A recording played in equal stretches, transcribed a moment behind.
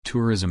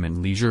Tourism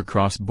and leisure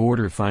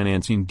cross-border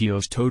financing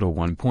deals total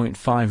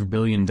 $1.5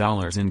 billion in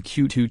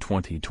Q2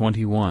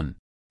 2021.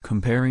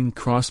 Comparing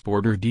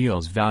cross-border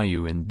deals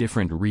value in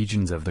different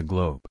regions of the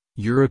globe,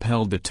 Europe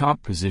held the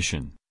top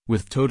position,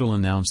 with total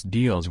announced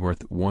deals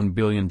worth $1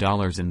 billion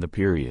in the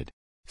period.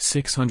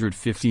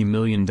 $650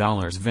 million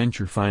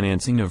venture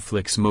financing of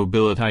Flix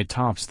Mobility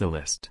tops the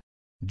list.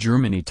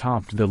 Germany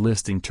topped the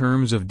list in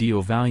terms of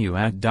deal value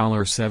at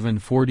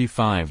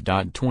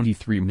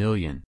 $745.23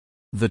 million.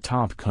 The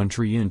top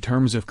country in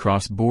terms of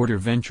cross-border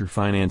venture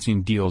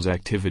financing deals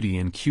activity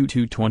in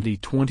Q2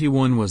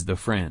 2021 was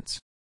France.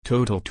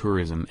 Total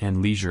tourism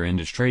and leisure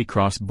industry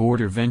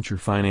cross-border venture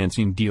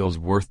financing deals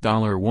worth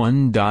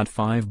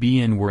 $1.5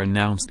 billion were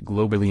announced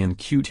globally in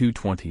Q2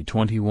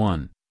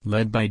 2021,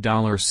 led by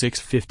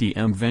 $650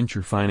 million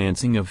venture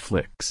financing of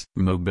Flix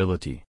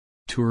Mobility.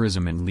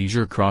 Tourism and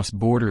leisure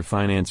cross-border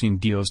financing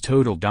deals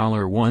total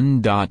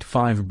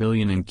 $1.5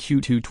 billion in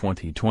Q2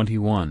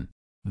 2021.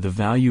 The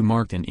value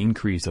marked an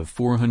increase of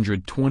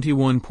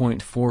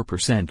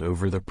 421.4%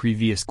 over the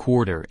previous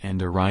quarter and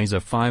a rise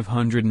of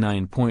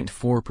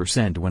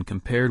 509.4% when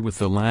compared with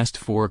the last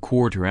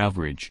four-quarter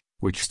average,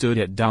 which stood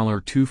at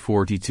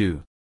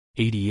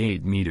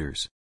 $242.88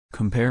 meters.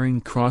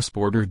 Comparing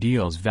cross-border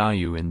deals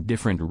value in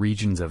different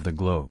regions of the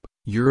globe,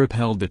 Europe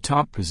held the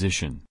top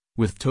position,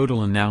 with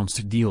total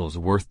announced deals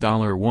worth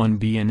 $1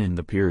 billion in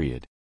the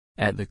period.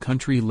 At the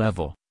country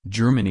level,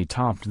 Germany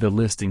topped the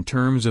list in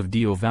terms of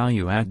deal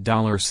value at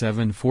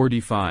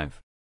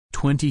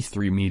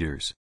 $745.23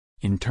 meters.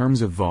 In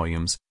terms of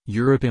volumes,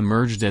 Europe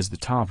emerged as the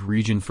top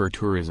region for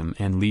tourism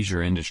and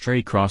leisure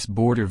industry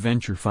cross-border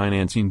venture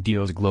financing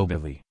deals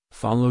globally,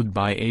 followed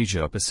by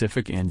Asia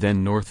Pacific and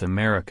then North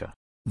America.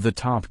 The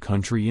top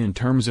country in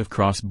terms of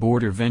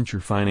cross-border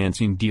venture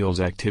financing deals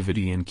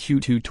activity in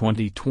Q2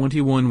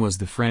 2021 was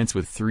France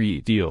with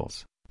 3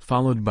 deals,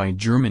 followed by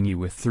Germany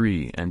with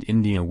 3 and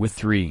India with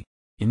 3.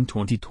 In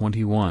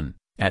 2021,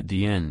 at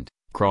the end,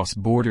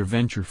 cross-border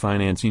venture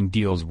financing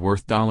deals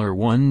worth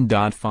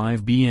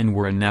 $1.5 billion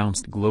were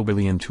announced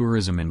globally in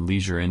tourism and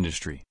leisure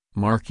industry,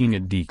 marking a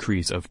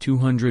decrease of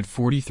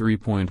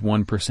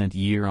 243.1%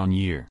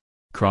 year-on-year.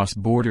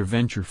 Cross-border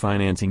venture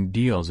financing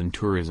deals in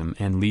tourism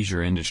and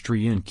leisure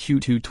industry in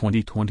Q2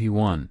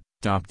 2021,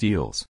 top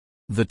deals.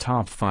 The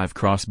top 5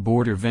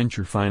 cross-border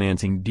venture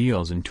financing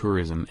deals in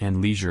tourism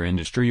and leisure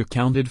industry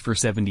accounted for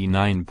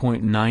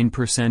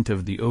 79.9%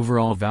 of the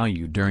overall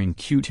value during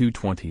Q2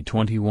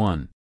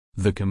 2021.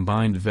 The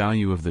combined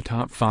value of the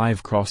top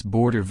 5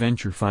 cross-border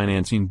venture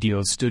financing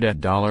deals stood at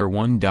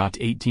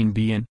 $1.18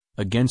 billion,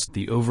 against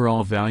the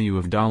overall value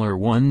of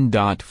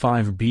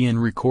 $1.5 billion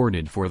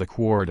recorded for the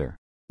quarter.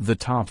 The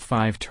top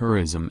 5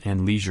 tourism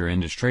and leisure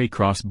industry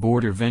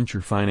cross-border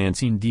venture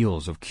financing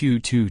deals of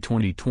Q2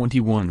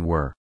 2021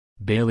 were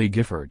Baillie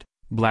Gifford,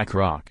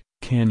 BlackRock,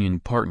 Canyon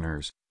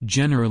Partners,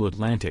 General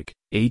Atlantic,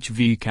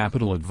 HV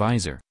Capital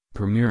Advisor,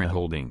 Permira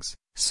Holdings,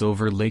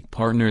 Silver Lake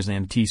Partners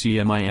and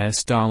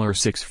TCMIS.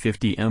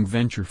 $650 million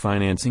venture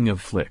financing of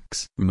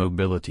Flix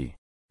Mobility.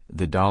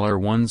 The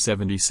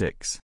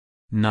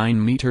 $176.9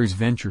 meters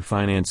venture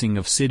financing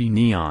of City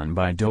Neon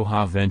by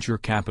Doha Venture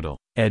Capital,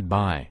 ed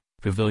by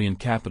Pavilion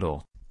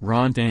Capital,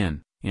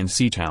 Rontan, and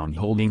Seatown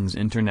Holdings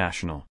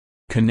International.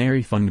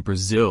 Canary Fund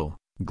Brazil,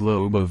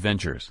 Globo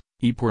Ventures,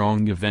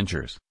 Iporanga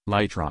Ventures,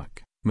 Lightrock,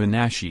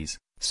 Menashes,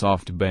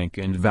 SoftBank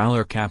and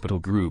Valor Capital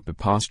Group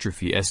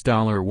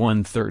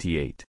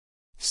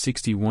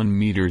 $138.61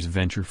 meters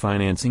venture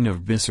financing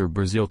of Bisser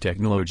Brasil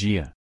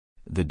Tecnologia.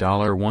 The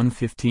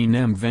 $115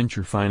 million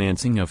venture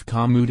financing of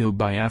Camudo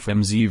by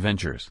FMZ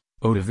Ventures,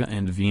 Otava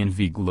and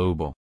VNV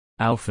Global.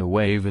 Alpha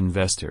Wave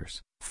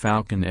Investors,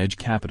 Falcon Edge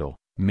Capital,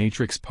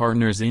 Matrix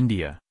Partners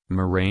India,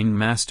 Moraine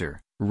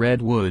Master,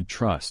 Redwood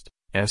Trust,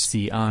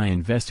 SCI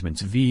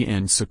Investments V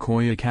and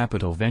Sequoia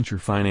Capital venture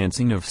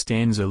financing of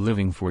Stanza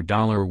Living for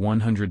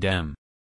 $100 million.